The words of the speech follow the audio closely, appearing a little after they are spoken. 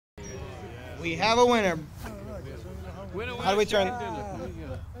We have a winner. How do we turn?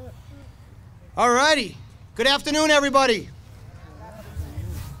 All righty. Good afternoon, everybody.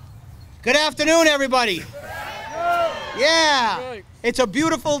 Good afternoon, everybody. Yeah. It's a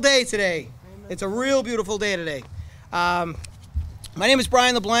beautiful day today. It's a real beautiful day today. My name is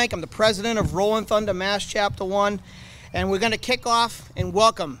Brian LeBlanc. I'm the president of Rolling Thunder Mass Chapter 1. And we're going to kick off and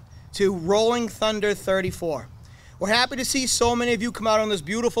welcome to Rolling Thunder 34. We're happy to see so many of you come out on this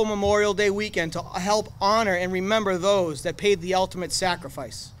beautiful Memorial Day weekend to help honor and remember those that paid the ultimate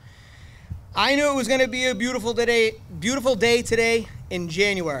sacrifice. I knew it was going to be a beautiful day today in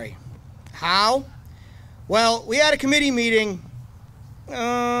January. How? Well, we had a committee meeting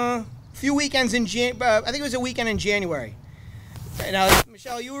a few weekends in I think it was a weekend in January. Now,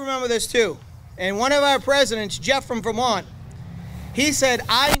 Michelle, you remember this too. And one of our presidents, Jeff from Vermont, he said,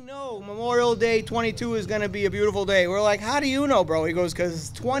 I know Memorial Day 22 is going to be a beautiful day. We're like, how do you know, bro? He goes, because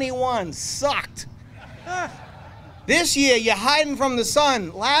 21 sucked. This year, you're hiding from the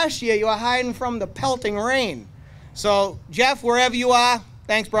sun. Last year, you were hiding from the pelting rain. So, Jeff, wherever you are,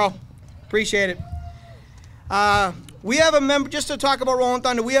 thanks, bro. Appreciate it. We have a member, just to talk about Rolling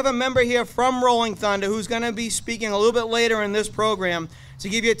Thunder, we have a member here from Rolling Thunder who's going to be speaking a little bit later in this program to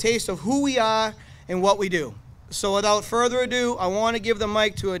give you a taste of who we are and what we do. So without further ado, I want to give the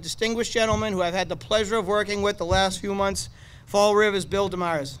mic to a distinguished gentleman who I've had the pleasure of working with the last few months, Fall River's Bill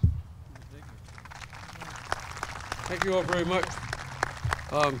Demars. Thank you all very much.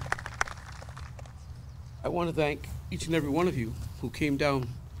 I want to thank each and every one of you who came down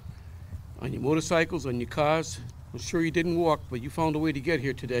on your motorcycles, on your cars. I'm sure you didn't walk, but you found a way to get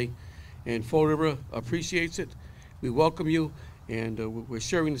here today, and Fall River appreciates it. We welcome you, and we're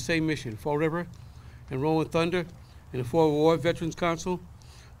sharing the same mission. Fall River and Rolling Thunder and the Fall War Veterans Council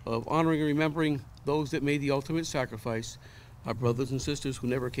of honoring and remembering those that made the ultimate sacrifice, our brothers and sisters who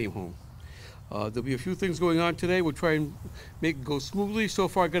never came home. There'll be a few things going on today. We'll try and make it go smoothly. So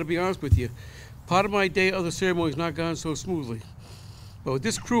far, I got to be honest with you, part of my day of the ceremony has not gone so smoothly. But with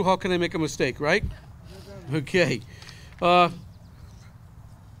this crew, how can I make a mistake, right? Okay. I'd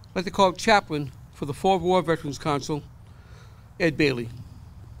like to call chaplain for the Fall War Veterans Council, Ed Bailey.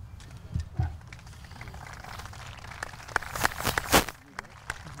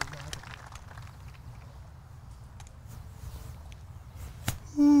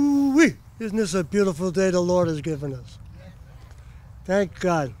 Ooh-wee. Isn't this a beautiful day the Lord has given us? Thank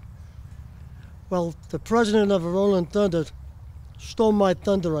God. Well, the president of Rolling Thunder stole my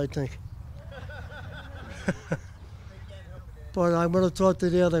thunder, I think. But I'm going to talk to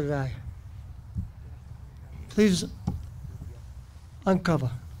the other guy. Please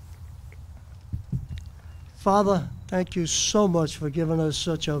uncover. Father, thank you so much for giving us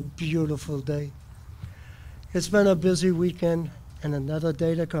such a beautiful day. It's been a busy weekend and another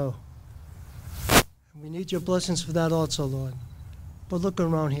day to go. We need your blessings for that also, Lord. But look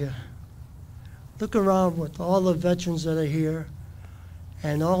around here. Look around with all the veterans that are here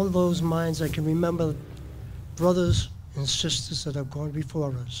and all those minds that can remember brothers and sisters that have gone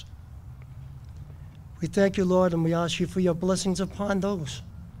before us. We thank you, Lord, and we ask you for your blessings upon those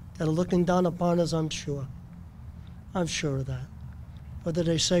that are looking down upon us, I'm sure. I'm sure of that. Whether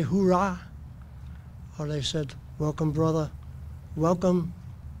they say hoorah or they said, welcome, brother, welcome,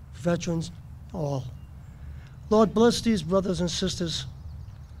 veterans, all. Lord, bless these brothers and sisters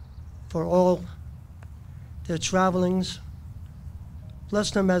for all their travelings. Bless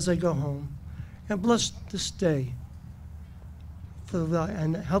them as they go home. And bless this day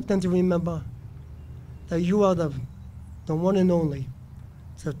and help them to remember that you are the one and only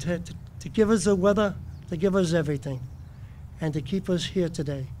to give us the weather, to give us everything, and to keep us here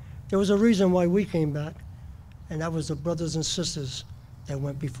today. There was a reason why we came back, and that was the brothers and sisters that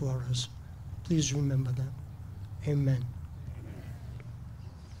went before us. Please remember them. Amen.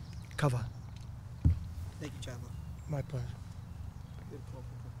 Cover. Thank you, Chaplain. My pleasure.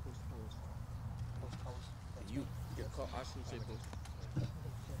 You get called Austin Sabos.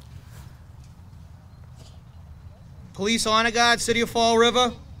 Police Honor Guard, City of Fall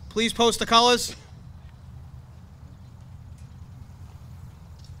River, please post the colors.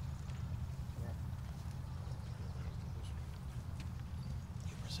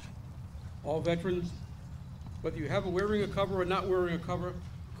 All veterans, whether you have wearing a cover or not wearing a cover,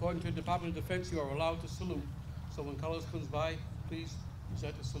 according to the Department of Defense, you are allowed to salute. So when colors comes by, please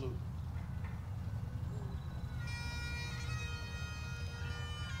present a salute.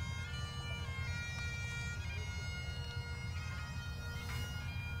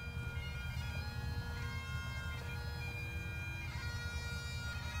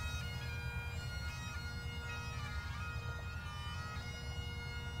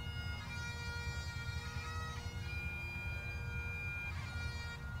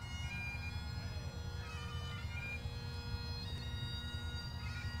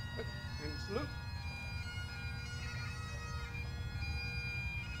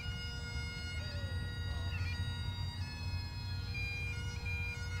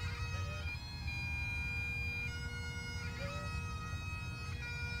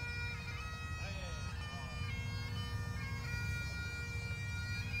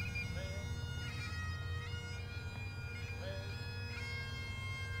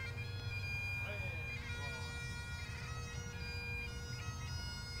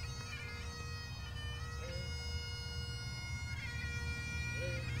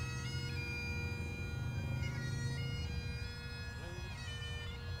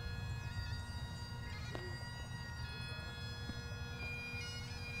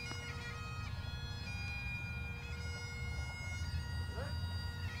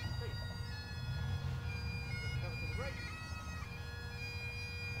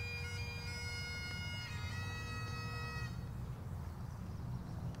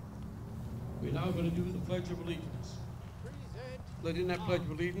 We're now going to do the Pledge of Allegiance. Led in that Pledge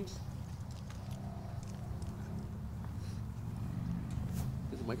of Allegiance.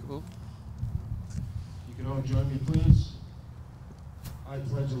 Is the microphone? You can all join me, please. I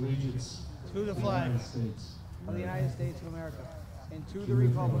pledge allegiance To the to the flag United States of the United States of America and to the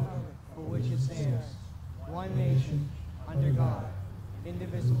republic for which it stands, one nation, under God,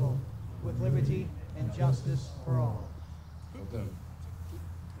 indivisible, with liberty and justice for all. Well done.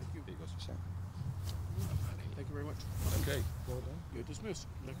 Thank you. Thank you very much. Okay. You're dismissed.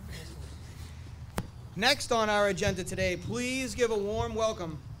 Next on our agenda today, please give a warm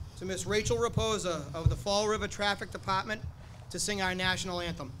welcome to Miss Rachel Raposa of the Fall River Traffic Department to sing our national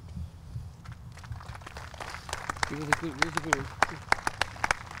anthem. Give us a good one.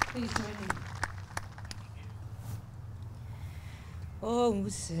 Please join me. Oh,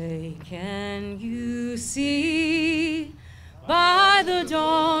 say, can you see by the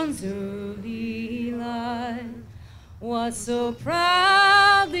dawn's early light what so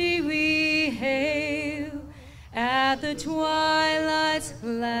proudly we hail at the twilight's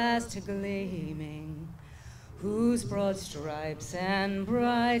last gleaming, whose broad stripes and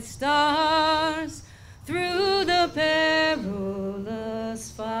bright stars through the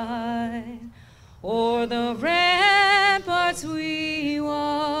perilous fight o'er the ramparts we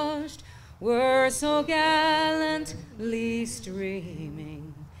watched were so gallantly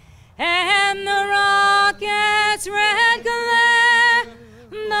streaming, and the rocket's red glare,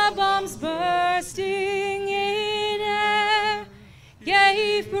 the bombs bursting in air,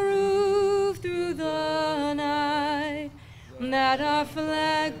 gave proof through the night that our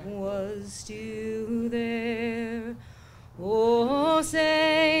flag was still there. Oh,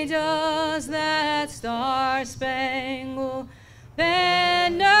 say, does that star-spangled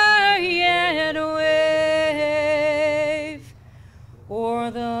banner yet wave o'er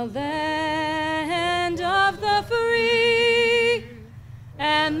the land of the free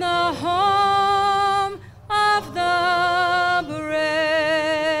and the home of the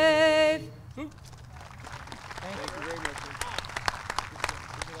brave? Thank you very much.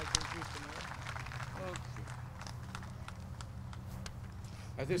 Would you like to introduce the mayor?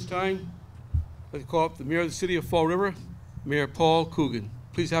 At this time, let's call up the Mayor of the City of Fall River, Mayor Paul Coogan.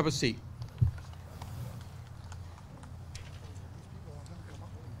 Please have a seat.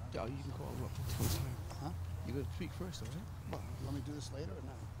 Yeah, you can call him up. Huh? You're going to speak first, all right? Well, you want me to do this later or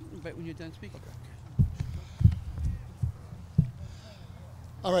not? Right when you're done speaking.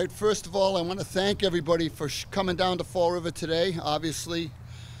 All right, first of all, I want to thank everybody for coming down to Fall River today. Obviously,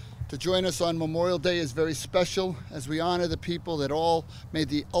 to join us on Memorial Day is very special as we honor the people that all made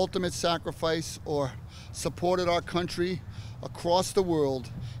the ultimate sacrifice or supported our country across the world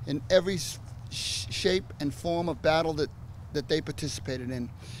in every shape and form of battle that they participated in.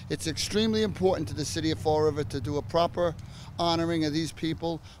 It's extremely important to the city of Fall River to do a proper honoring of these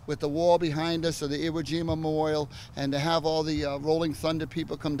people with the wall behind us of the Iwo Jima Memorial, and to have all the Rolling Thunder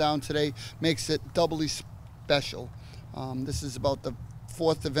people come down today makes it doubly special. This is about the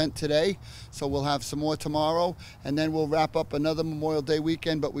fourth event today, so we'll have some more tomorrow, and then we'll wrap up another Memorial Day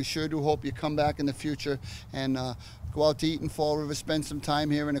weekend, but we sure do hope you come back in the future and go out to eat in Fall River, spend some time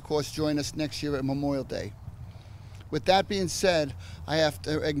here, and of course join us next year at Memorial Day. With that being said, I have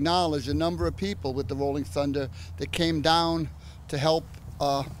to acknowledge a number of people with the Rolling Thunder that came down to help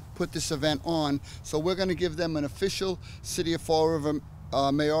put this event on. So we're going to give them an official City of Fall River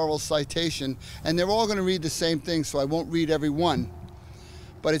mayoral citation, and they're all going to read the same thing, so I won't read every one.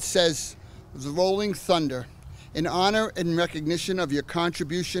 But it says, the Rolling Thunder, in honor and recognition of your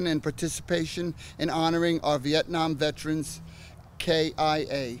contribution and participation in honoring our Vietnam veterans,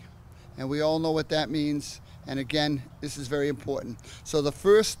 KIA. And we all know what that means. And again, this is very important. So the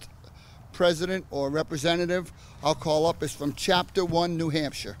first president or representative I'll call up is from Chapter 1, New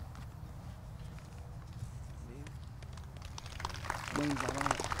Hampshire. Name's not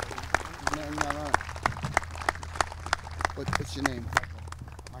on it. Name's not on it. What's your name?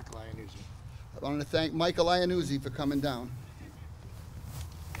 Michael Iannuzzi. I want to thank Michael Iannuzzi for coming down.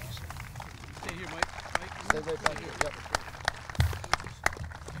 Stay here, Mike. Stay right back here. Yep.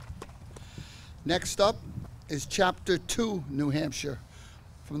 Next up is Chapter 2, New Hampshire,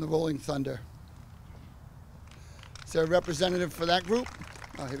 from the Rolling Thunder. Is there a representative for that group?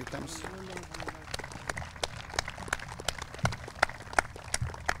 Oh, here he comes.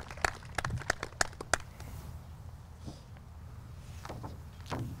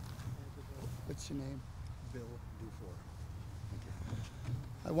 What's your name? Bill Dufour.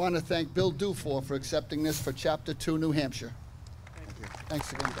 I want to thank Bill Dufour for accepting this for Chapter 2, New Hampshire. Thank you.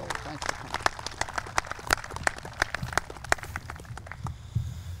 Thanks again, Bill. Thanks for coming.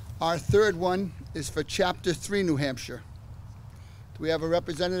 Our third one is for Chapter 3, New Hampshire. Do we have a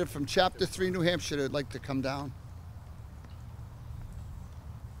representative from Chapter 3, New Hampshire that would like to come down?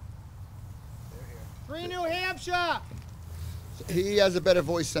 3 New Hampshire! He has a better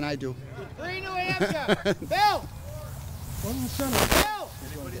voice than I do. 3 New Hampshire! Bill! One in the center. Bill!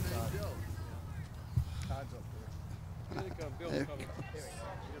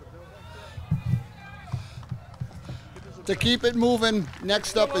 To keep it moving,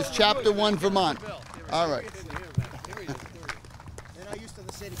 next up is Chapter 1, Vermont. All right. They're not used to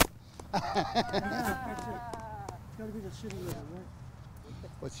the city. Gotta be the city level, right?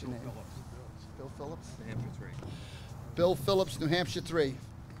 What's your name? Bill Phillips? New Hampshire 3. Bill Phillips, New Hampshire 3.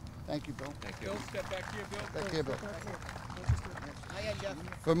 Thank you, Bill. Thank you. Bill, step back here, Bill. Back here, Bill. Hiya, Jeff.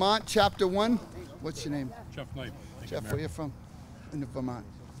 Vermont, Chapter 1. What's your name? Jeff Knight. Jeff, where you from? In Vermont.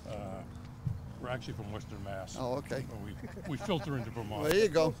 We're actually from Western Mass. Oh, okay. So we filter into Vermont. Well, there you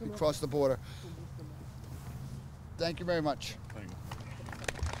go. You cross the border. Thank you very much. Thank you.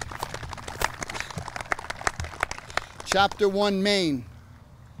 Chapter 1, Maine.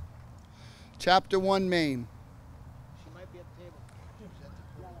 Chapter 1, Maine. She might be at the table.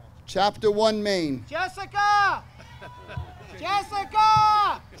 Chapter 1, Maine. Jessica!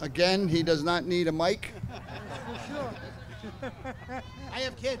 Jessica! Again, he does not need a mic. I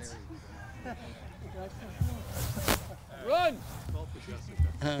have kids. Run!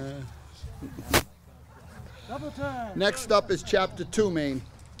 Double time. Next up is Chapter 2, Maine.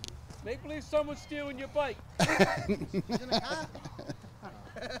 Make believe someone's stealing your bike.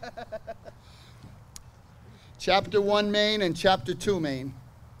 Chapter 1, Maine, and Chapter 2, Maine.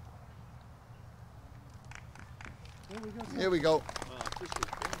 Here we go.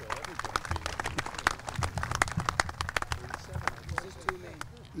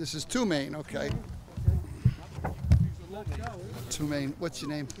 This is 2 Maine, okay. 2 Maine. What's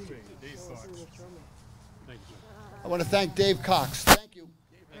your name? I want to thank Dave Cox. Thank you.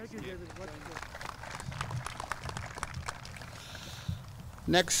 Thank you, David.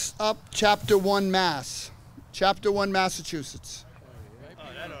 Next up, Chapter 1, Mass. Chapter 1, Massachusetts.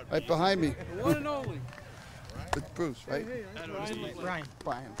 Right behind me. The one and only. With Bruce, right? Brian.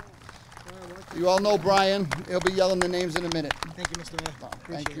 Brian. You all know Brian. He'll be yelling the names in a minute. Thank you, Mr. Mayor.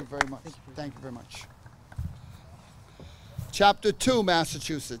 Thank you very much. Thank you very much. Chapter 2,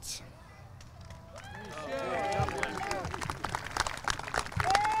 Massachusetts.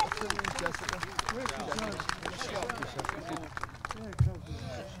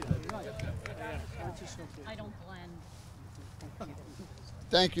 I don't blend.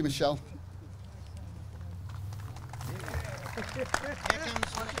 Thank you, Michelle.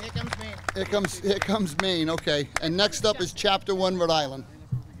 Here comes Maine. Okay. And next up is Chapter 1, Rhode Island.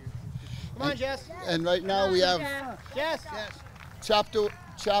 Come on, Jess. And right now we have Jess. Yes.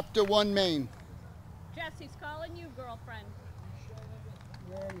 Chapter 1, Maine. Jesse's calling you, girlfriend.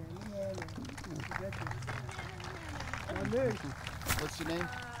 What's your name?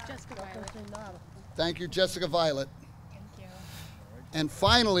 Jessica Violet. Thank you, Jessica Violet. Thank you. And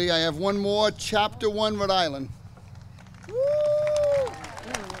finally, I have one more, Chapter 1, Rhode Island.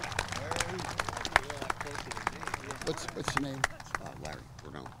 What's your name? Larry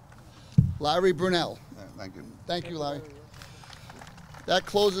Brunel. Larry Brunel. Thank you. Thank you, Larry. That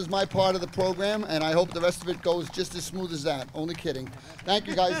closes my part of the program, and I hope the rest of it goes just as smooth as that. Only kidding. Thank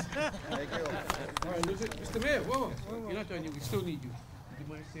you, guys. All right, Mr. Mayor, whoa. You're not done yet. We still need you. Do you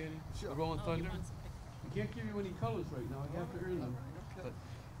mind standing? Sure. The Rolling Thunder? We can't give you any colors right now. You have to earn them. But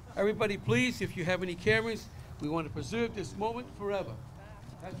everybody, please, if you have any cameras, we want to preserve this moment forever.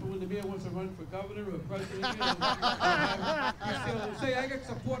 That's for when the mayor wants to run for governor or president. You say, I got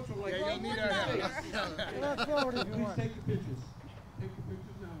support from like all 50 states. Please take the pictures. Take the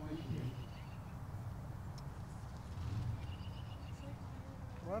pictures now while you can.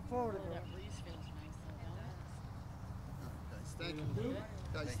 Right forward. Thank you.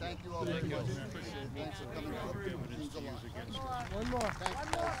 Guys, thank you all very much. Thanks for coming out. It means a lot. One more.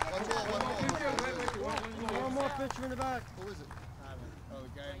 One more picture in the back. Who is it?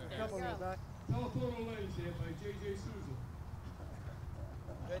 Couple in the back. Telephoto lens here by J.J. Souza.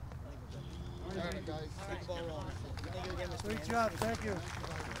 All right, guys. Keep the ball rolling. Thank you again, Mr. Great Mayor. job. Thank you.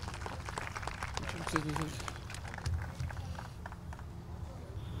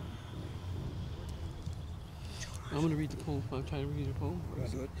 I'm going to read the poem. I'm trying to read the poem.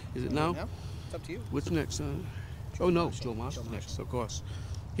 Is it now? Yeah, it's up to you. What's next? Oh, no, Joe Marshall's next, of course.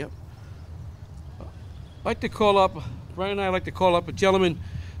 Yep. I'd like to call up, Brian and I like to call up a gentleman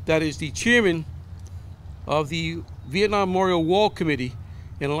that is the chairman of the Vietnam Memorial Wall Committee,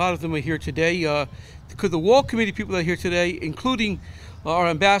 and a lot of them are here today. The Wall Committee people that are here today, including Our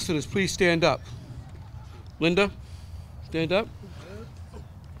ambassadors, please stand up. Linda, stand up.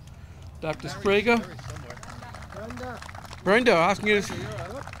 Dr. Sprague. Brenda, asking you to...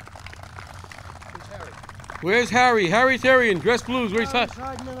 Where's Harry? Harry Therian, dress blues. Where's Harry?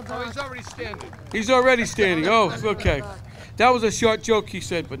 Oh, he's already standing. He's already standing. Oh, okay. That was a short joke he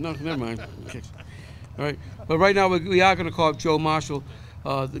said, but no, never mind. Okay. All right. But right now we are going to call up Joe Marshall,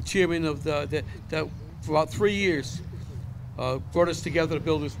 the chairman of that for about 3 years brought us together to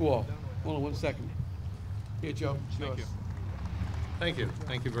build this wall. Hold on 1 second. Here, Joe. Thank you. Thank you.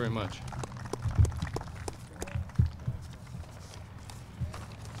 Thank you very much.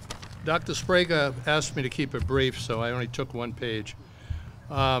 Dr. Sprague asked me to keep it brief, so I only took 1 page.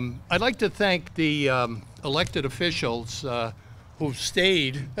 I'd like to thank the elected officials who've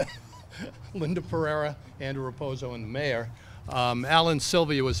stayed, Linda Pereira, Andrew Raposo, and the mayor. Alan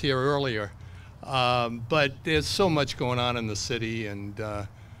Sylvia was here earlier, but there's so much going on in the city, and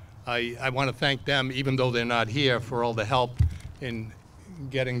I want to thank them, even though they're not here, for all the help in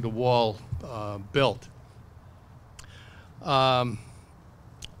getting the wall built.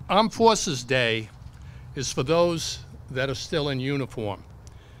 Armed Forces Day is for those that are still in uniform.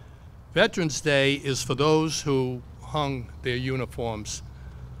 Veterans Day is for those who hung their uniforms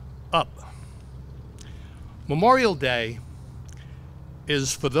up. Memorial Day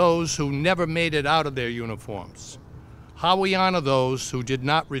is for those who never made it out of their uniforms. How we honor those who did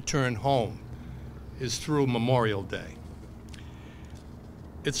not return home is through Memorial Day.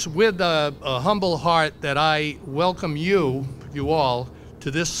 It's with a humble heart that I welcome you all, to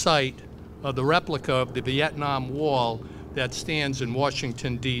this site of the replica of the Vietnam Wall that stands in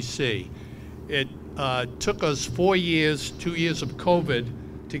Washington, D.C. It took us 4 years, 2 years of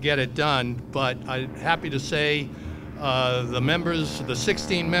COVID to get it done, but I'm happy to say the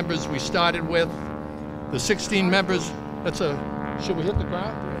 16 members we started with, the 16 members, should we hit the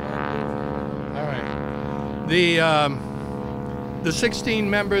ground? All right. The 16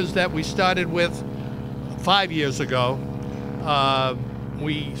 members that we started with 5 years ago,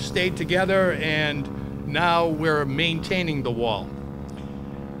 we stayed together, and now we're maintaining the wall.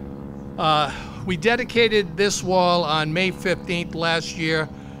 We dedicated this wall on May 15th last year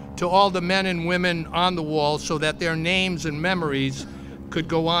to all the men and women on the wall so that their names and memories could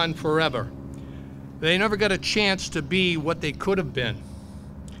go on forever. They never got a chance to be what they could have been.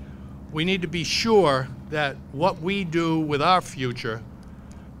 We need to be sure that what we do with our future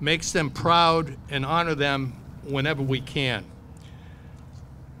makes them proud and honor them whenever we can.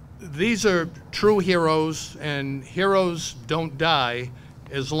 These are true heroes, and heroes don't die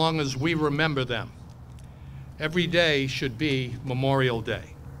as long as we remember them. Every day should be Memorial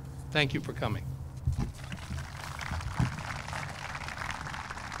Day. Thank you for coming.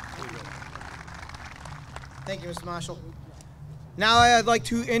 Thank you, Mr. Marshall. Now I'd like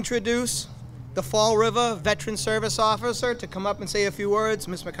to introduce the Fall River Veteran Service Officer to come up and say a few words,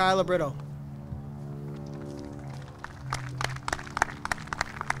 Ms. Michaela Brito.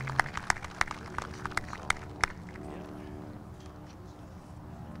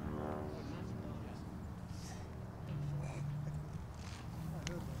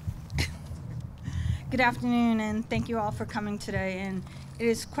 Good afternoon, and thank you all for coming today. And it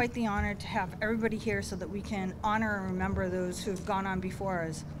is quite the honor to have everybody here so that we can honor and remember those who have gone on before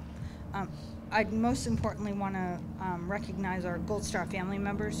us. I'd most importantly want to recognize our Gold Star family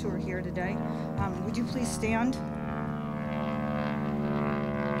members who are here today. Would you please stand?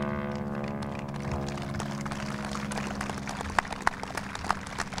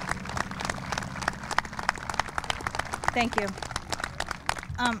 Thank you.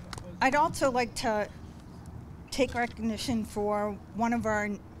 I'd also like to take recognition for one of our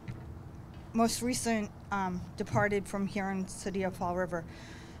most recent departed from here in the city of Fall River.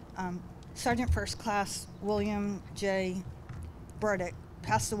 Sergeant First Class William J. Burdick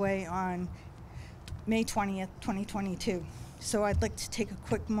passed away on May 20th, 2022. So I'd like to take a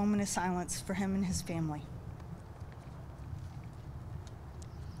quick moment of silence for him and his family.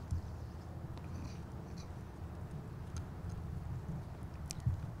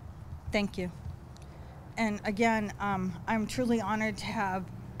 Thank you. And again, I'm truly honored to have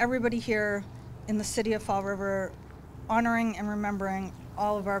everybody here in the city of Fall River honoring and remembering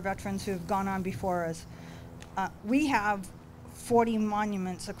all of our veterans who have gone on before us. We have 40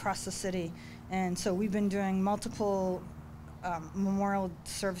 monuments across the city, and so we've been doing multiple memorial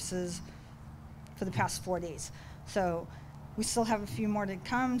services for the past 4 days. So we still have a few more to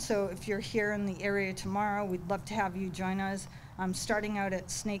come, so if you're here in the area tomorrow, we'd love to have you join us. Starting out at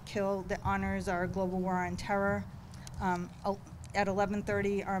Snake Hill, that honors our global war on terror. At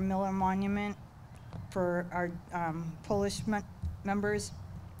 11:30, our Miller Monument for our Polish members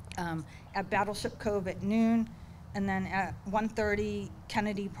at Battleship Cove at noon, and then at 1:30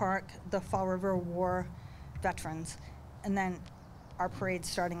 Kennedy Park, the Fall River War veterans, and then our parade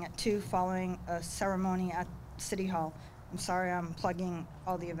starting at 2 following a ceremony at City Hall. I'm sorry I'm plugging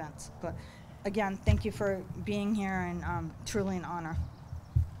all the events, but again, thank you for being here, and truly an honor.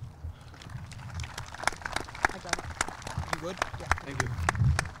 I got it. You good? Yeah. Thank you.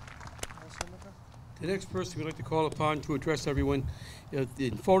 The next person we'd like to call upon to address everyone,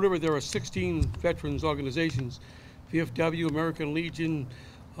 in Fall River there are 16 veterans organizations, VFW, American Legion,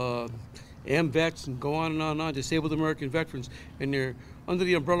 AMVETS, and go on and on and on, Disabled American Veterans, and they're under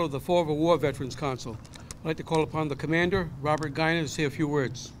the umbrella of the Fall River War Veterans Council. I'd like to call upon the commander, Robert Guinan, to say a few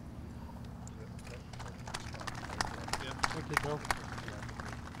words. Thank you, Bill.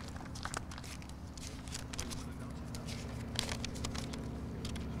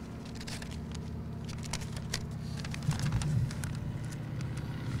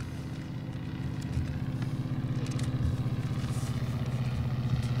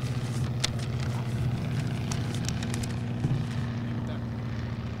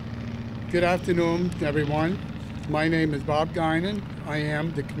 Good afternoon, everyone. My name is Bob Guinan. I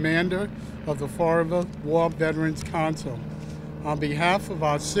am the commander of the Fall River War Veterans Council. On behalf of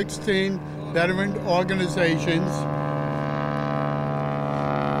our 16 veteran organizations,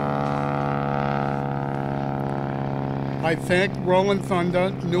 I thank Rolling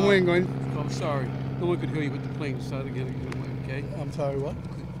Thunder, New England. I'm sorry, no one could hear you with the planes. Start again if you don't mind, okay? I'm sorry, what?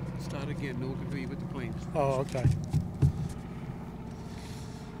 Start again, no one could hear you with the planes. Oh, okay.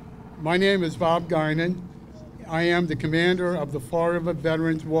 My name is Bob Guinan. I am the commander of the Fall River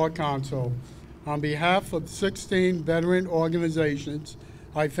Veterans War Council. On behalf of 16 veteran organizations,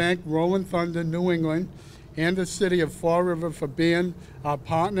 I thank Rolling Thunder New England and the city of Fall River for being our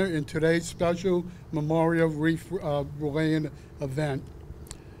partner in today's special Memorial Wreath relaying event.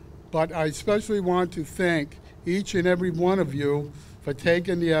 But I especially want to thank each and every one of you for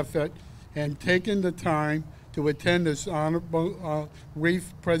taking the effort and taking the time to attend this honorable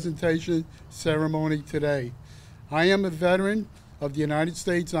wreath presentation ceremony today. I am a veteran of the United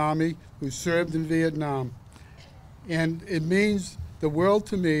States Army who served in Vietnam, and it means the world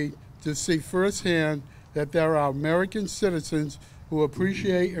to me to see firsthand that there are American citizens who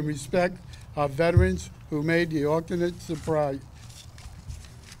appreciate and respect our veterans who made the ultimate surprise.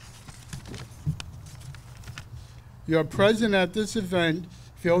 Your presence at this event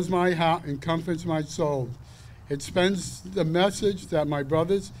fills my heart and comforts my soul. It sends the message that my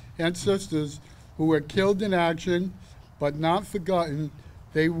brothers and sisters who were killed in action but not forgotten,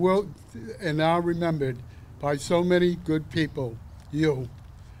 they will and are remembered by so many good people, you.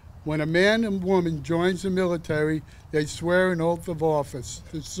 When a man and woman joins the military, they swear an oath of office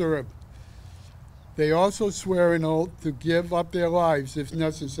to serve. They also swear an oath to give up their lives if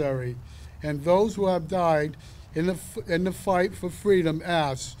necessary. And those who have died in the fight for freedom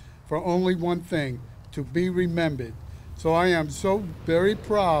ask for only one thing, to be remembered. So I am so very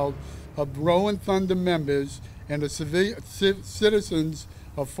proud of Rolling Thunder members and the citizens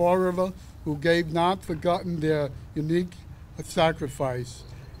of Fall River who gave not forgotten their unique sacrifice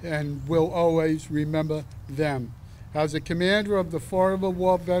and will always remember them. As a commander of the Fall River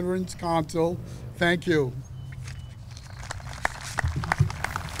War Veterans Council, thank you.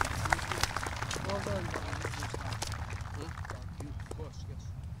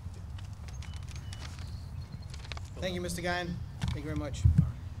 Thank you, Mr. Guinan. Thank you very much.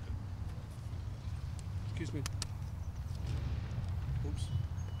 Excuse me. Oops.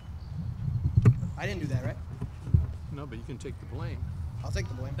 I didn't do that, right? No, but you can take the blame. I'll take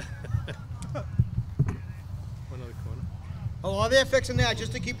the blame. One other corner. Oh, while they're fixing that,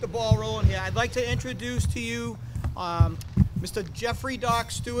 just to keep the ball rolling here, I'd like to introduce to you Mr. Jeffrey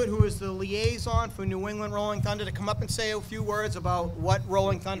Doc Stewart, who is the liaison for New England Rolling Thunder, to come up and say a few words about what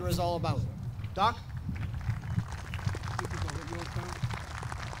Rolling Thunder is all about. Doc?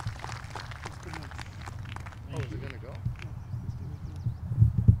 Oh, is it gonna go?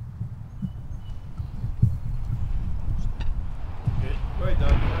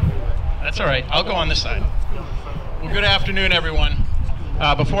 That's all right. I'll go on this side. Well, good afternoon, everyone.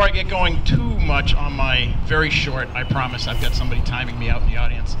 Before I get going too much on my very short, I promise I've got somebody timing me out in the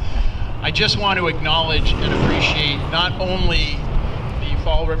audience. I just want to acknowledge and appreciate not only the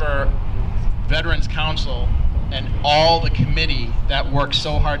Fall River Veterans Council and all the committee that worked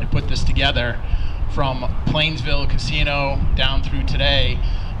so hard to put this together, from Plainsville Casino down through today.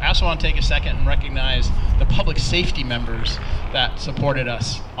 I also want to take a second and recognize the public safety members that supported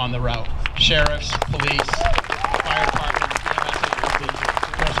us on the route. Sheriffs, police, fire department, EMS agencies,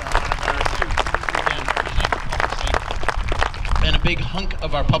 of course our honor guard, again, appreciate the public safety. And big hunk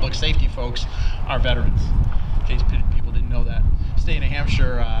of our public safety folks are veterans, in case people didn't know that. State of New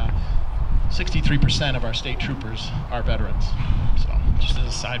Hampshire, 63% of our state troopers are veterans. So, just as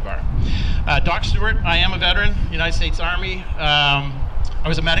a sidebar. Doc Stewart, I am a veteran, United States Army. I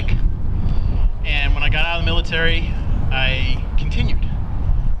was a medic, and when I got out of the military, I continued.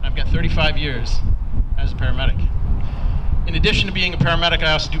 I've got 35 years as a paramedic. In addition to being a paramedic,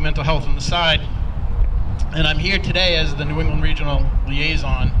 I also do mental health on the side. And I'm here today as the New England Regional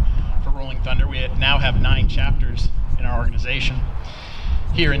Liaison for Rolling Thunder. We now have 9 chapters in our organization.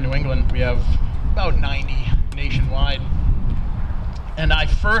 Here in New England, we have about 90 nationwide. And I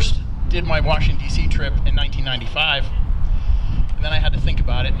first did my Washington, D.C. trip in 1995. And then I had to think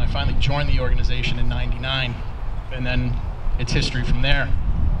about it, and I finally joined the organization in 99. And then it's history from there.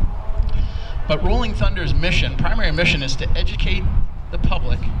 But Rolling Thunder's mission, primary mission, is to educate the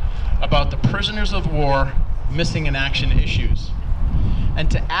public about the prisoners of war missing in action issues,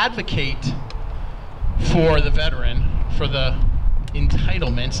 and to advocate for the veteran, for the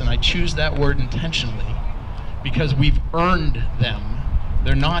entitlements, and I choose that word intentionally because we've earned them.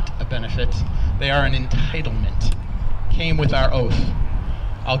 They're not a benefit, they are an entitlement. Came with our oath.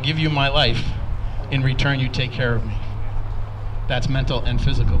 I'll give you my life, in return you take care of me. That's mental and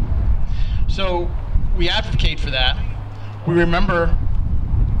physical. So we advocate for that. We remember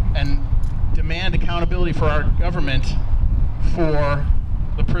and demand accountability for our government for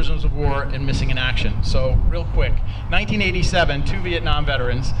the prisoners of war and missing in action. So real quick, 1987, 2 Vietnam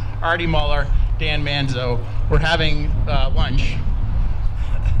veterans, Artie Muller, Dan Manzo, were having lunch.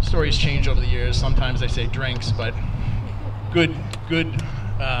 Stories change over the years. Sometimes they say drinks, but good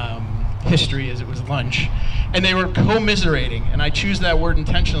history is it was lunch. And they were commiserating, and I choose that word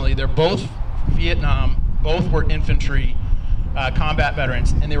intentionally. They're both Vietnam, both were infantry combat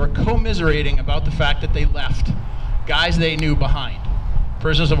veterans, and they were commiserating about the fact that they left guys they knew behind,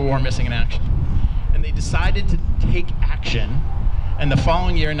 prisoners of war missing in action. And they decided to take action, and the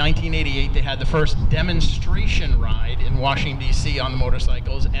following year, in 1988, they had the first demonstration ride in Washington, D.C. on the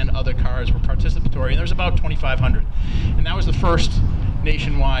motorcycles, and other cars were participatory, and there was about 2,500. And that was the first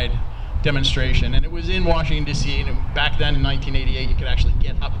nationwide demonstration, and it was in Washington, D.C., and back then in 1988 you could actually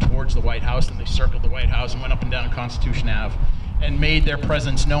get up towards the White House, and they circled the White House and went up and down Constitution Ave and made their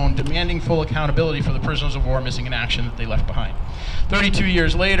presence known, demanding full accountability for the prisoners of war missing in action that they left behind. 32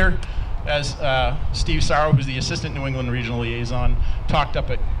 years later, as Steve Sorrow, who's the Assistant New England Regional Liaison, talked up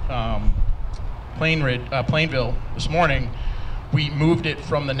at Plainville this morning, we moved it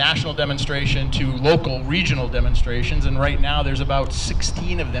from the national demonstration to local regional demonstrations, and right now there's about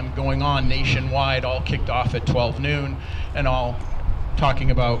 16 of them going on nationwide, all kicked off at 12 noon, and all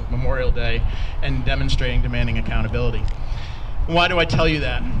talking about Memorial Day and demonstrating, demanding accountability. Why do I tell you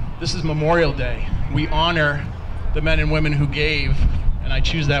that? This is Memorial Day. We honor the men and women who gave, and I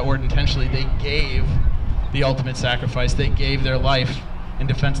choose that word intentionally, they gave the ultimate sacrifice. They gave their life in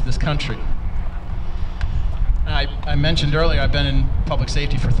defense of this country. I mentioned earlier I've been in public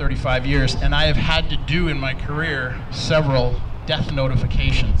safety for 35 years, and I have had to do in my career several death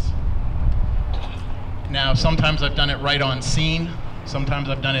notifications. Now, sometimes I've done it right on scene, sometimes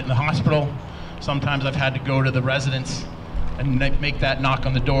I've done it in the hospital, sometimes I've had to go to the residence and make that knock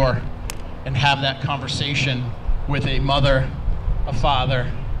on the door and have that conversation with a mother, a father,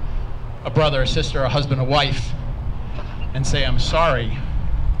 a brother, a sister, a husband, a wife, and say, I'm sorry,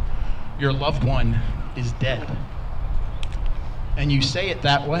 your loved one is dead. And you say it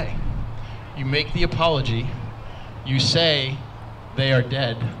that way. You make the apology, you say they are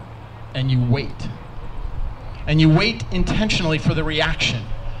dead, and you wait. And you wait intentionally for the reaction.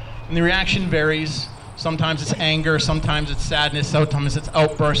 And the reaction varies. Sometimes it's anger, sometimes it's sadness, sometimes it's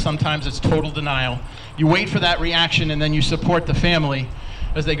outburst, sometimes it's total denial. You wait for that reaction, and then you support the family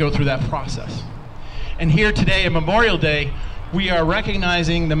as they go through that process. And here today, at Memorial Day, we are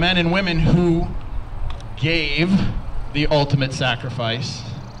recognizing the men and women who gave the ultimate sacrifice.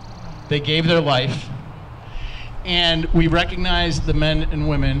 They gave their life. And we recognize the men and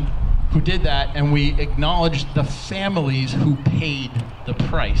women who did that, and we acknowledge the families who paid the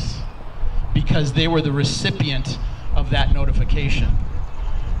price because they were the recipient of that notification.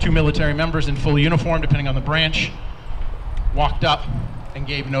 2 military members in full uniform, depending on the branch, walked up and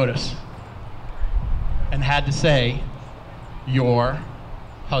gave notice and had to say, your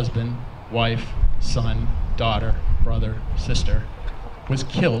husband, wife, son, daughter, brother, sister was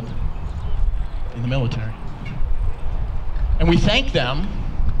killed in the military. And we thank them,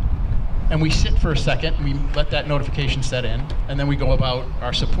 and we sit for a second, and we let that notification set in, and then we go about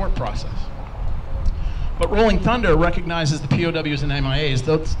our support process. But Rolling Thunder recognizes the POWs and MIAs,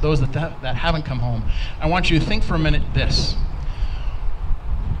 those that haven't come home. I want you to think for a minute this.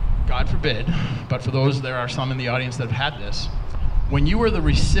 God forbid, but for those, there are some in the audience that have had this, when you are the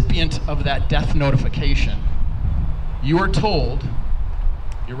recipient of that death notification, you are told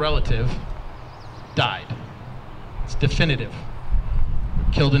your relative died. It's definitive.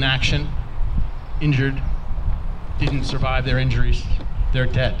 Killed in action, injured, didn't survive their injuries, they're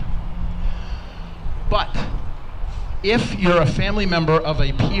dead. But if you're a family member of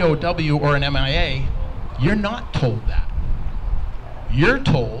a POW or an MIA, you're not told that. You're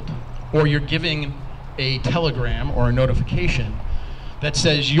told, or you're giving a telegram or a notification that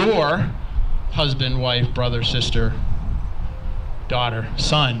says your husband, wife, brother, sister, daughter,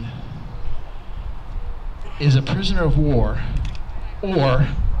 son is a prisoner of war or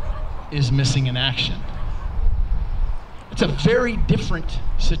is missing in action. It's a very different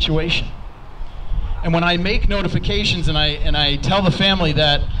situation. And when I make notifications and I tell the family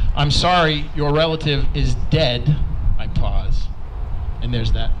that I'm sorry, your relative is dead, I pause, and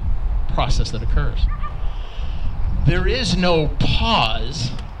there's that process that occurs. There is no pause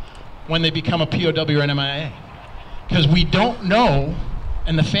when they become a POW or an MIA, because we don't know,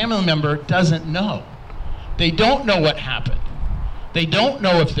 and the family member doesn't know. They don't know what happened. They don't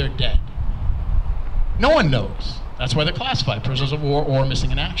know if they're dead. No one knows. That's why they're classified prisoners of war or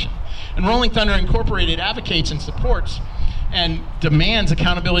missing in action. And Rolling Thunder Incorporated advocates and supports and demands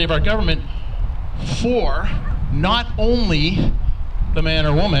accountability of our government for not only the man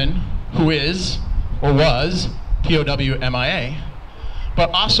or woman who is or was POW MIA, but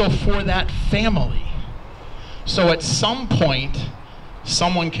also for that family. So at some point,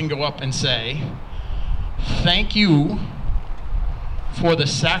 someone can go up and say, thank you for the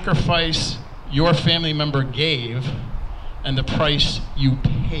sacrifice your family member gave and the price you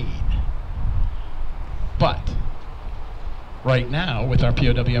paid. But right now, with our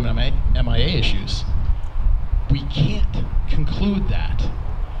POW MIA issues, we can't conclude that.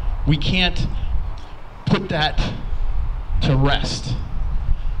 We can't put that to rest.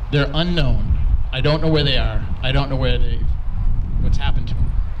 They're unknown. I don't know where they are. I don't know what's happened to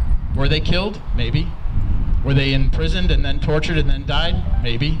them. Were they killed? Maybe. Were they imprisoned and then tortured and then died?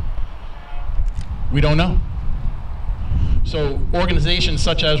 Maybe. We don't know. So organizations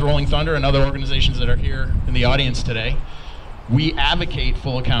such as Rolling Thunder and other organizations that are here in the audience today, we advocate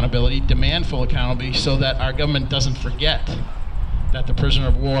full accountability, demand full accountability, so that our government doesn't forget that the prisoner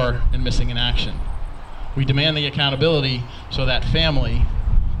of war and missing in action. We demand the accountability so that family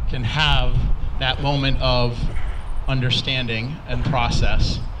can have that moment of understanding and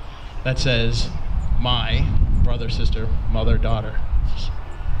process that says, my brother, sister, mother, daughter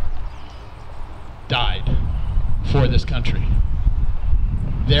died for this country.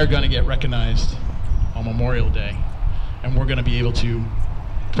 They're going to get recognized on Memorial Day, and we're going to be able to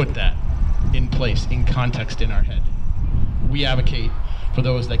put that in place, in context in our head. We advocate for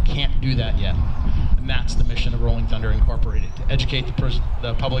those that can't do that yet, and that's the mission of Rolling Thunder Incorporated, to educate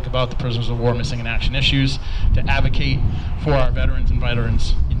the public about the prisoners of war missing in action issues, to advocate for our veterans and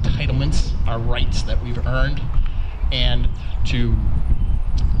veterans' entitlements, our rights that we've earned, and to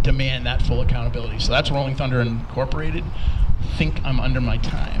demand that full accountability. So that's Rolling Thunder Incorporated. I think I'm under my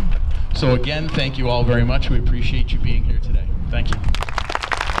time. So again, thank you all very much. We appreciate you being here today. Thank you.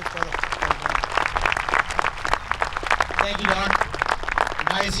 Thank you, Doc.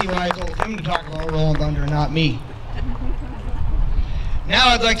 Now you see why I told him to talk about Rolling Thunder, not me. Now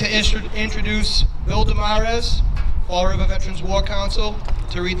I'd like to introduce Bill Demares, Fall River Veterans War Council,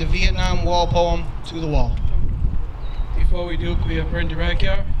 to read the Vietnam Wall poem, To the Wall. Before we do, we have Brenda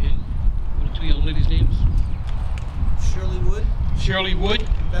Ragyar and what are two young ladies' names? Shirley Wood. Shirley Wood.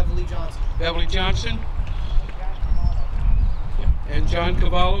 And Beverly Johnson. Beverly Johnson. And John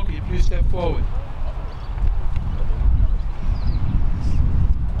Cavallo, can you please step forward?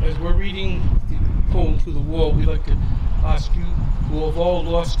 As we're reading the poem To the Wall, we'd like to ask you, who have all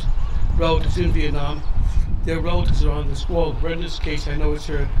lost relatives in Vietnam, their relatives are on this wall. Brenda's case, I know it's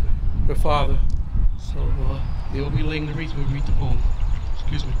her father. So they will be laying the wreath when we read the poem.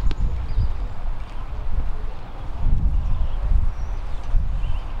 Excuse me.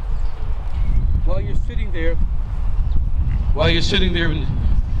 While you're sitting there in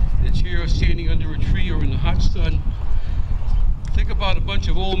the chair or standing under a tree or in the hot sun, think about a bunch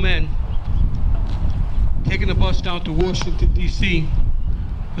of old men taking a bus down to Washington, D.C.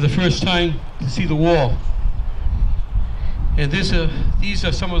 for the first time to see the wall. And these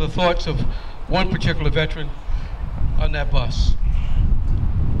are some of the thoughts of one particular veteran on that bus.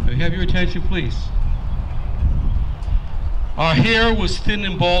 Can I have your attention, please? Our hair was thin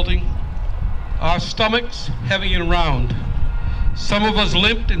and balding, our stomachs heavy and round. Some of us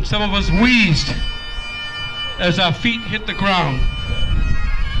limped and some of us wheezed as our feet hit the ground.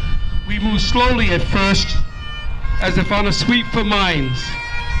 We move slowly at first, as if on a sweep for minds,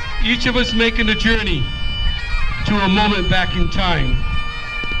 each of us making a journey to a moment back in time.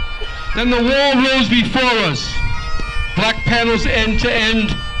 Then the wall rose before us, black panels end to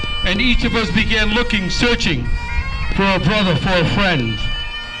end, and each of us began looking, searching for a brother, for a friend.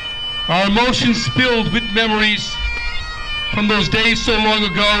 Our emotions spilled with memories from those days so long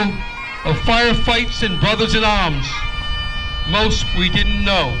ago of firefights and brothers in arms. Most we didn't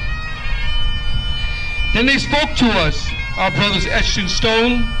know. Then they spoke to us, our brothers etched in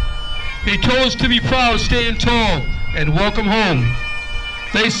stone. They told us to be proud, stand tall, and welcome home.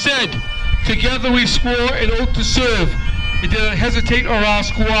 They said, together we swore an oath to serve. We did not hesitate or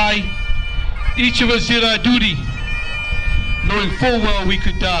ask why. Each of us did our duty, knowing full well we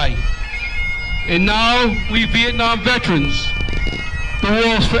could die. And now, we Vietnam veterans, the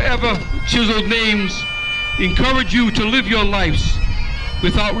wall's forever chiseled names, encourage you to live your lives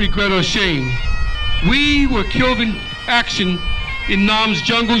without regret or shame. We were killed in action in Nam's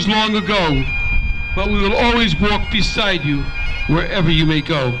jungles long ago, but we will always walk beside you wherever you may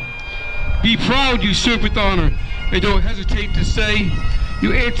go. Be proud you served with honor, and don't hesitate to say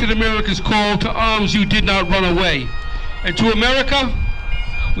you answered America's call to arms, you did not run away. And to America,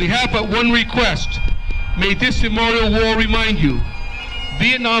 we have but one request. May this memorial wall remind you,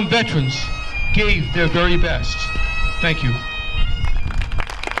 Vietnam veterans gave their very best. Thank you.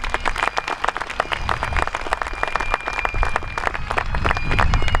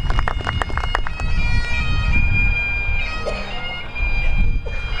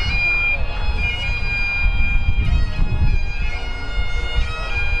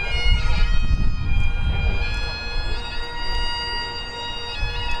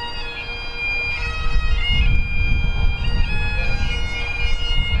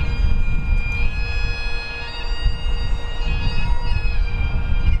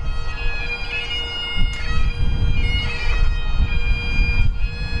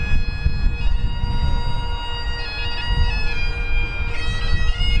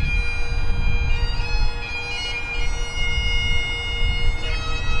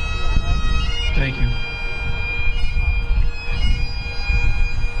 Thank you.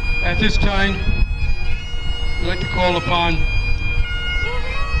 At this time, we'd like to call upon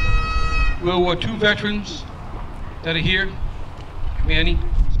World War II veterans that are here. Manny,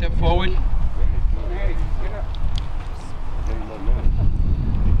 step forward.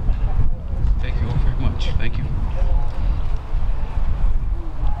 Thank you all very much. Thank you.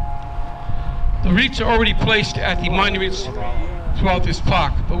 The wreaths are already placed at the monuments throughout this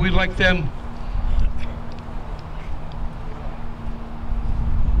park, but we'd like them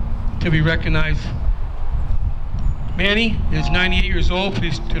to be recognized. Manny is 98 years old.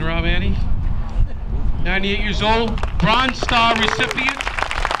 Please turn around, Manny. 98 years old, Bronze Star recipient.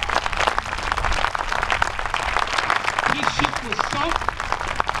 His ship was sunk,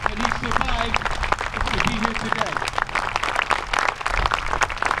 and he survived to be here today.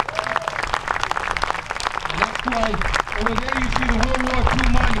 And that's why over there you see the World War II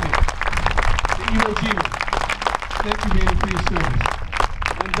monument, the Iwo Jima. Thank you, Manny, for your service.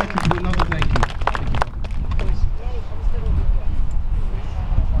 And thank you for another thank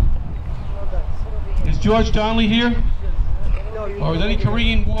you. Is George Donnelly here? Or is any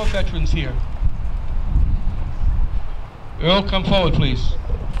Korean War veterans here? Earl, come forward, please.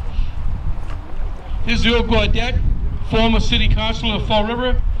 Here's Earl Gaudette, former city councilor of Fall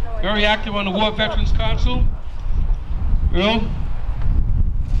River, very active on the War Veterans Council. Earl, would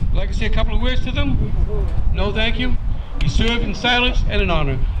you like to say a couple of words to them? No, thank you. He served in silence and in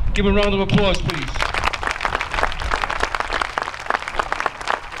honor. Give him a round of applause, please.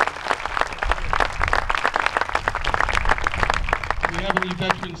 Do we have any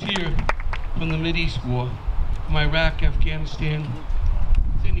veterans here from the Mideast War, from Iraq, Afghanistan?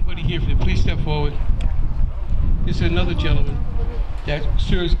 Is anybody here? Please step forward. This is another gentleman that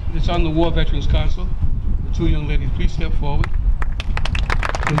serves, that's on the War Veterans Council. The two young ladies, please step forward,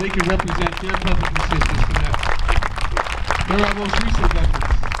 so they can represent their brothers and sisters from that. They're our most recent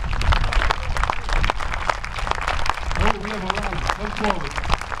veterans. Oh, we have a line. Come forward.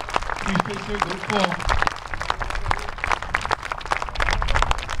 Please stay safe. Don't fall.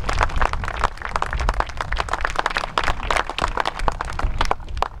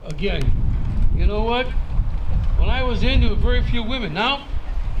 Again, you know what? When I was in, there were very few women. Now,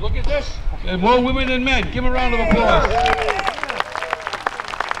 look at this. There are more women than men. Give them a round of applause.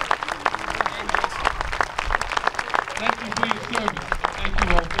 Thank you for your service. Thank you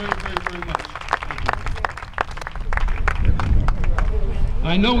all very, very, very much. Thank you.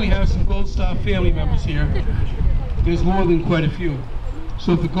 I know we have some Gold Star family members here. There's more than quite a few.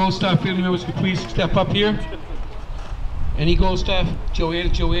 So if the Gold Star family members could please step up here. Any Gold Star?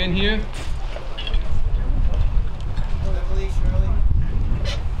 Joanne here.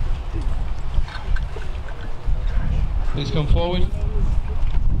 Please come forward.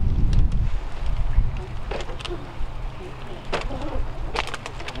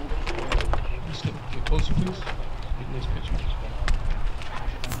 Get closer, please. Get a nice picture.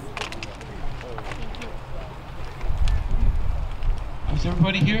 Is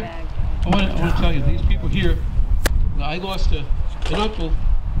everybody here? I want to tell you, these people here, I lost an uncle,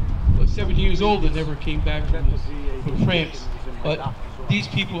 was 17 years old, that never came back from France. But these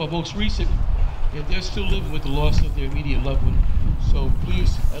people are most recent, and they're still living with the loss of their immediate loved one. So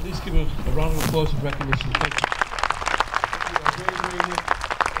please, at least give them a round of applause and recognition. Thank you.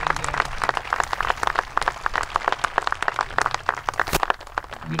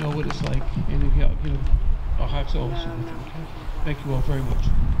 You know what it's like, and you know, our hearts are also with you. Okay? Thank you all very much.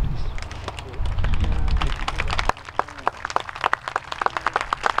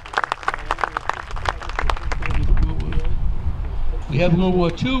 We have World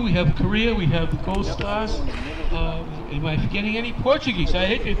War II, we have Korea, we have the Gold Stars. Am I forgetting any? Portuguese. I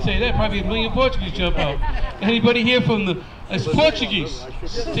hate to say that. Probably a million Portuguese jump out. Anybody here from the Portuguese?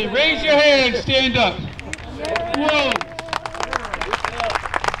 Raise your hand, stand up. Whoa.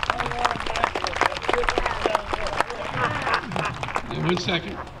 One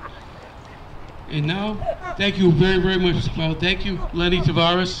second. And now, thank you very, very much. Well, thank you, Lenny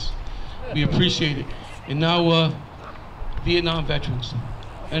Tavares. We appreciate it. And now, Vietnam veterans.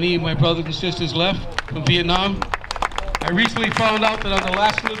 Any of my brothers and sisters left from Vietnam? I recently found out that I'm the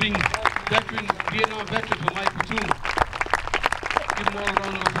last living veteran, Vietnam veteran from my platoon. Give them all a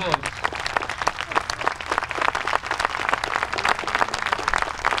round of applause.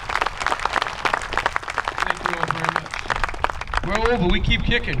 Thank you all very much. We're over, we keep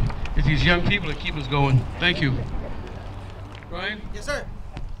kicking. It's these young people that keep us going. Thank you. Brian? Yes, sir.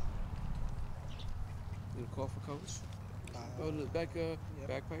 You call for coach? Oh, no, bagpiper?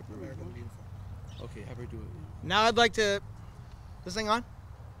 Okay, have her do it. Now I'd like to. This thing on?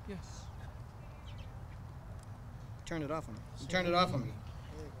 Yes. Turn it off on me. You turned it off on me.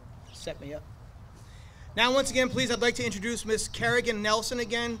 Set me up. Now, once again, please, I'd like to introduce Miss Kerrigan Nelson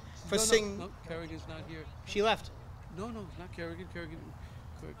again for singing. No, Kerrigan's not here. She left. No, not Kerrigan.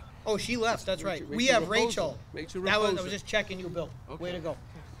 Oh, she left. That's right. We have Rachel. I was just checking you, Bill. Okay. Way to go.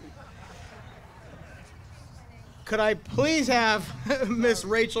 Could I please have Miss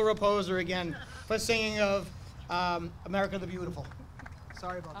Rachel Reposer again for singing of America the Beautiful?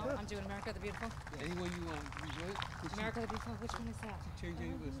 Sorry about that. I'm doing America the Beautiful. Anyone you want to enjoy it? America the Beautiful, which one is that? Change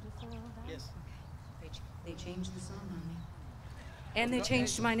any list. Yes. They changed the song on me. And they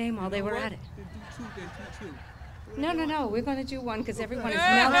changed my name while they were at it. Then do two. No, we're going to do one because everyone is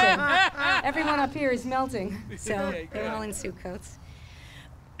melting. Everyone up here is melting. So they're all in suit coats.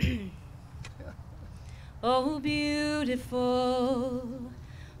 Oh, beautiful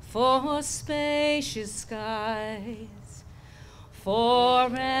for spacious skies, for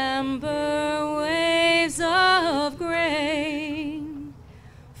amber waves of grain,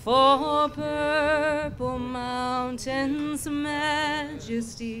 for purple mountains'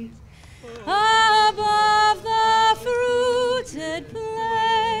 majesty, above the fruited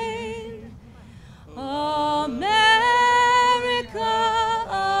plain. America,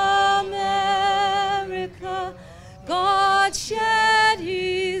 God shed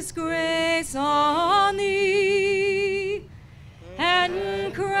his grace on thee,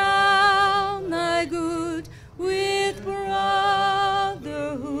 and crown thy good with brotherhood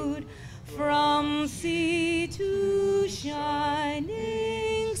from sea to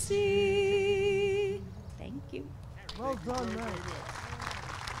shining sea. Thank you. Well done, man.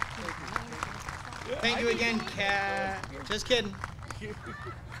 Thank you again, Kat. Just kidding.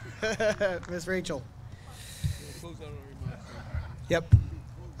 Miss Rachel. Yep.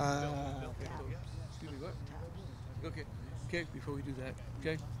 Excuse me, what? Okay, before we do that,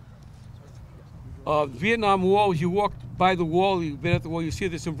 okay? Vietnam Wall, you walked by the wall, you've been at the wall, you see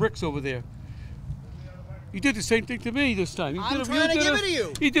there's some bricks over there. You did the same thing to me this time. I'm trying to give it to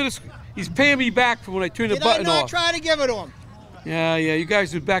you. He's paying me back for when I turned the button off. Did I not try to give it to him? Yeah, you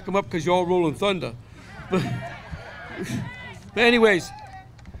guys would back him up because you're all rolling thunder. But anyways,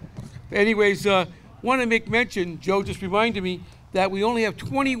 want to make mention, Joe just reminded me, that we only have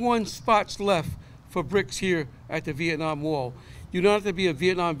 21 spots left for bricks here at the Vietnam Wall. You don't have to be a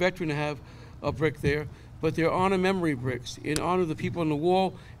Vietnam veteran to have a brick there, but they're honor memory bricks in honor of the people on the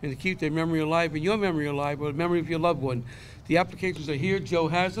wall and to keep their memory alive and your memory alive or the memory of your loved one. The applications are here. Joe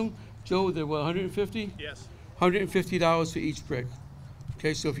has them. Joe, they're what, 150? Yes. $150 for each brick.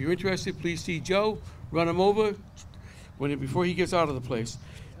 Okay, so if you're interested, please see Joe. Run him over before he gets out of the place.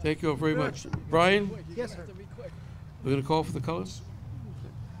 Thank you all very much. Brian? Yes, sir. We're going to call for the colors.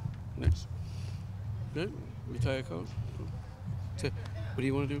 Next. Good. Retire colors. What do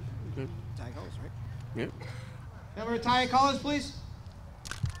you want to do? Good. Retire colors, right? Yep. Have a retire colors, please.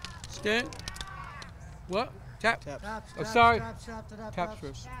 Stand. What? Tap. Tap. Oh, sorry. Tap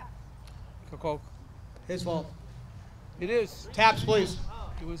first. Call. His fault. It is. Taps, please.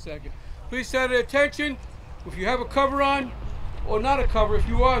 Give me a second. Please stand at attention. If you have a cover on or not a cover, if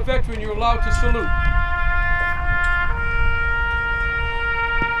you are a veteran, you're allowed to salute.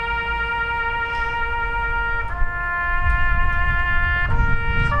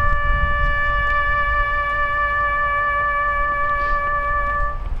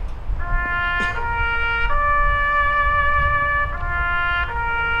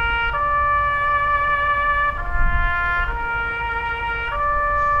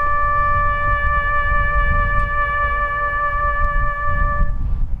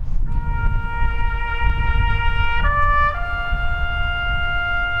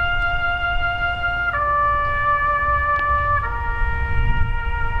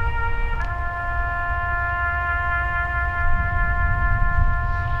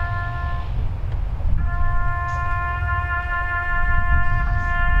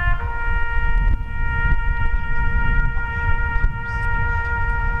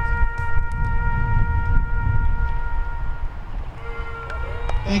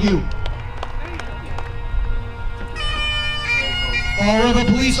 Thank you. Fall River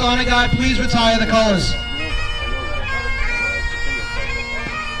Police Honor Guard, please retire the colors.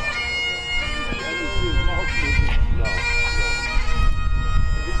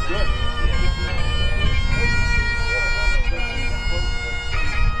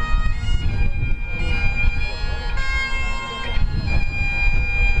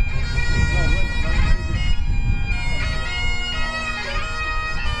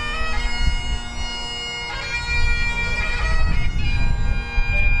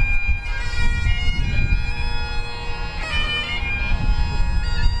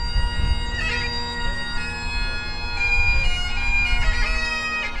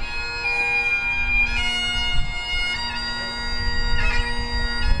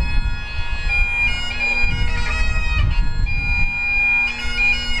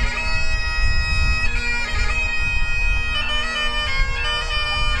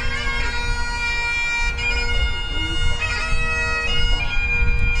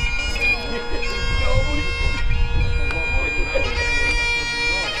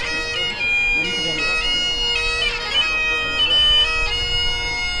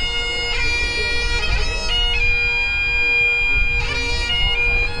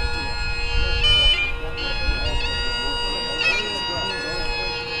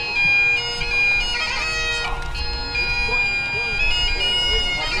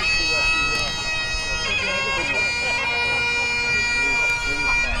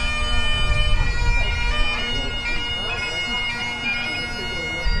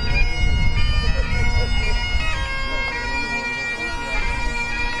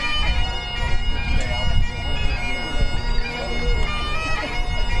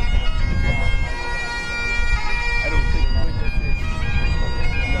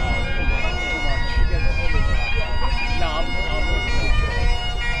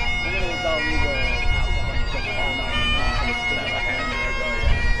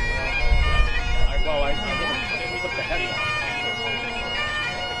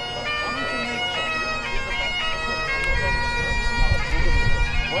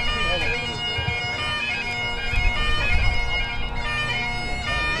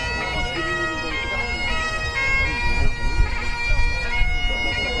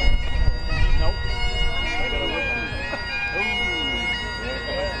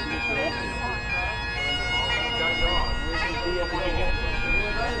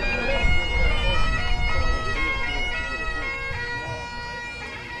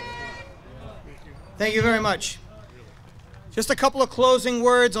 Thank you very much. Just a couple of closing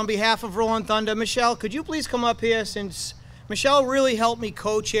words on behalf of Rolling Thunder. Michelle, could you please come up here, since Michelle really helped me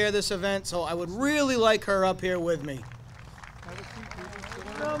co-chair this event, so I would really like her up here with me.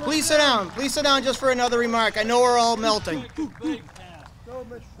 Please sit down. Please sit down just for another remark. I know we're all melting.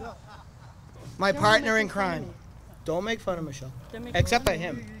 My partner in crime. Don't make fun of Michelle. Except for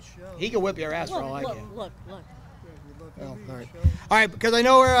him. He can whip your ass for all I care. Look. Oh, all right, because I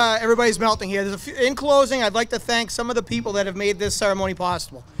know everybody's melting here. In closing, I'd like to thank some of the people that have made this ceremony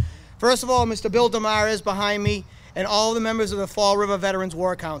possible. First of all, Mr. Bill DeMar is behind me, and all the members of the Fall River Veterans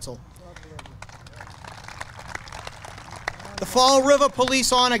War Council. The Fall River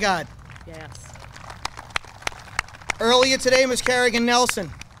Police Honor Guard. Yes. Earlier today, Ms. Kerrigan Nelson.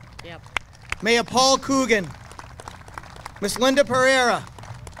 Yep. Mayor Paul Coogan. Ms. Linda Pereira.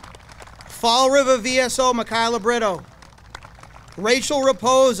 Fall River VSO Michaela Brito. Rachel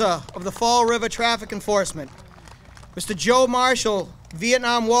Raposa of the Fall River Traffic Enforcement. Mr. Joe Marshall,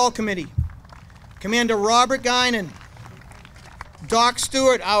 Vietnam Wall Committee. Commander Robert Guinan. Doc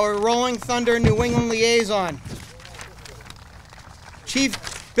Stewart, our Rolling Thunder New England liaison. Chief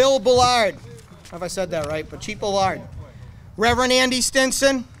Bill Bullard. I don't know if I said that right, but Chief Bullard. Reverend Andy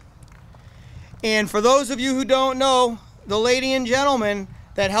Stinson. And for those of you who don't know, the lady and gentleman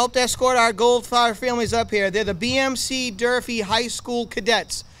that helped escort our Gold Star families up here, they're the BMC Durfee High School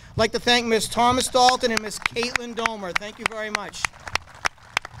cadets. I'd like to thank Miss Thomas Dalton and Miss Caitlin Domer. Thank you very much.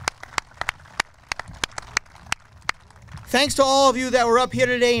 Thanks to all of you that were up here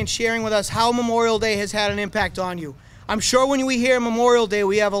today and sharing with us how Memorial Day has had an impact on you. I'm sure when we hear Memorial Day,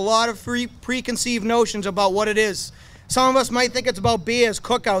 we have a lot of preconceived notions about what it is. Some of us might think it's about beers,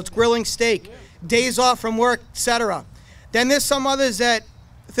 cookouts, grilling steak, days off from work, etc. Then there's some others that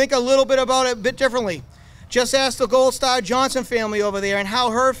think a little bit about it a bit differently. Just ask the Gold Star Johnson family over there and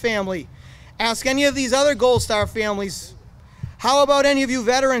how her family. Ask any of these other Gold Star families. How about any of you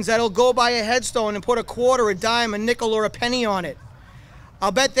veterans that'll go by a headstone and put a quarter, a dime, a nickel, or a penny on it?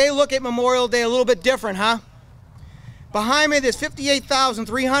 I'll bet they look at Memorial Day a little bit different, huh? Behind me, there's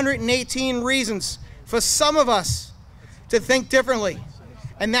 58,318 reasons for some of us to think differently.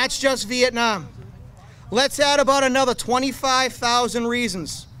 And that's just Vietnam. Let's add about another 25,000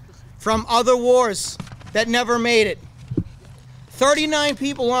 reasons from other wars that never made it. 39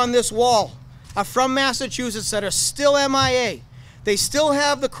 people on this wall are from Massachusetts that are still MIA. They still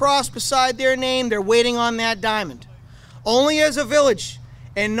have the cross beside their name. They're waiting on that diamond. Only as a village,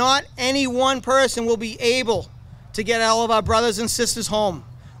 and not any one person will be able to get all of our brothers and sisters home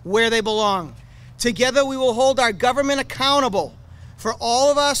where they belong. Together we will hold our government accountable for all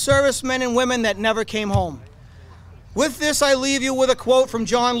of our servicemen and women that never came home. With this, I leave you with a quote from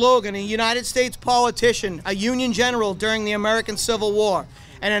John Logan, a United States politician, a Union general during the American Civil War,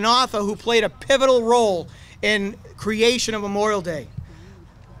 and an author who played a pivotal role in creation of Memorial Day.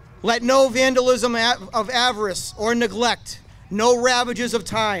 Let no vandalism of avarice or neglect, no ravages of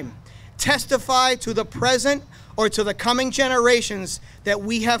time, testify to the present or to the coming generations that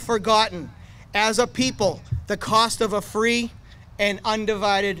we have forgotten, as a people, the cost of a free and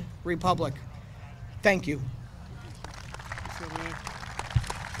undivided republic. Thank you.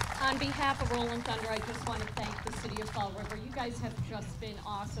 On behalf of Rolling Thunder, I just want to thank the City of Fall River. You guys have just been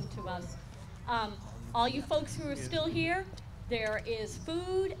awesome to us. All you folks who are still here, there is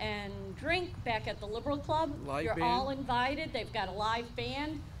food and drink back at the Liberal Club. You're all invited. They've got a live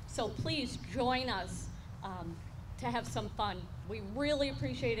band. So please join us to have some fun. We really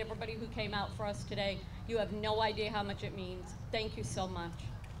appreciate everybody who came out for us today. You have no idea how much it means. Thank you so much.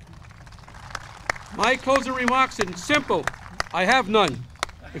 My closing remarks are simple. I have none.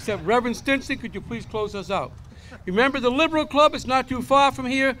 Except Reverend Stinson, could you please close us out? Remember, the Liberal Club is not too far from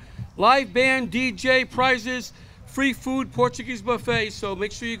here. Live band, DJ, prizes, free food, Portuguese buffet, so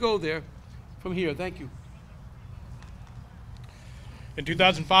make sure you go there from here. Thank you. In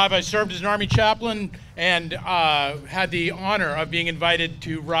 2005, I served as an Army chaplain and had the honor of being invited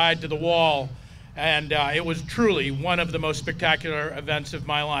to ride to the wall. And it was truly one of the most spectacular events of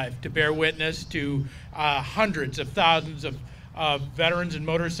my life, to bear witness to hundreds of thousands of veterans and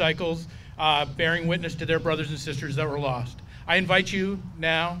motorcycles bearing witness to their brothers and sisters that were lost. I invite you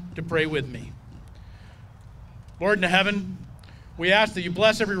now to pray with me. Lord in heaven, we ask that you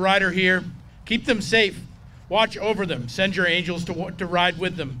bless every rider here. Keep them safe. Watch over them. Send your angels to ride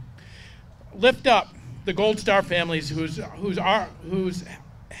with them. Lift up the Gold Star families whose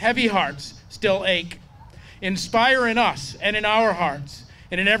heavy hearts still ache. Inspire in us and in our hearts,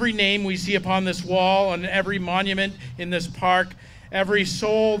 and in every name we see upon this wall, and every monument in this park, every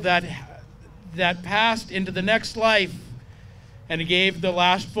soul that passed into the next life and gave the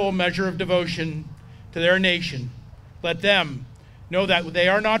last full measure of devotion to their nation. Let them know that they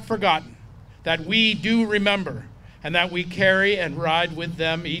are not forgotten, that we do remember, and that we carry and ride with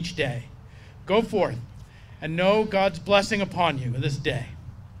them each day. Go forth and know God's blessing upon you this day.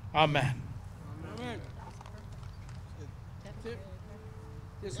 Amen. That's it.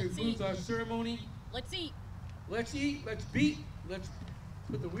 This concludes our ceremony. Let's eat. Let's eat, let's beat, let's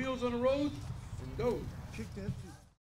put the wheels on the road and go.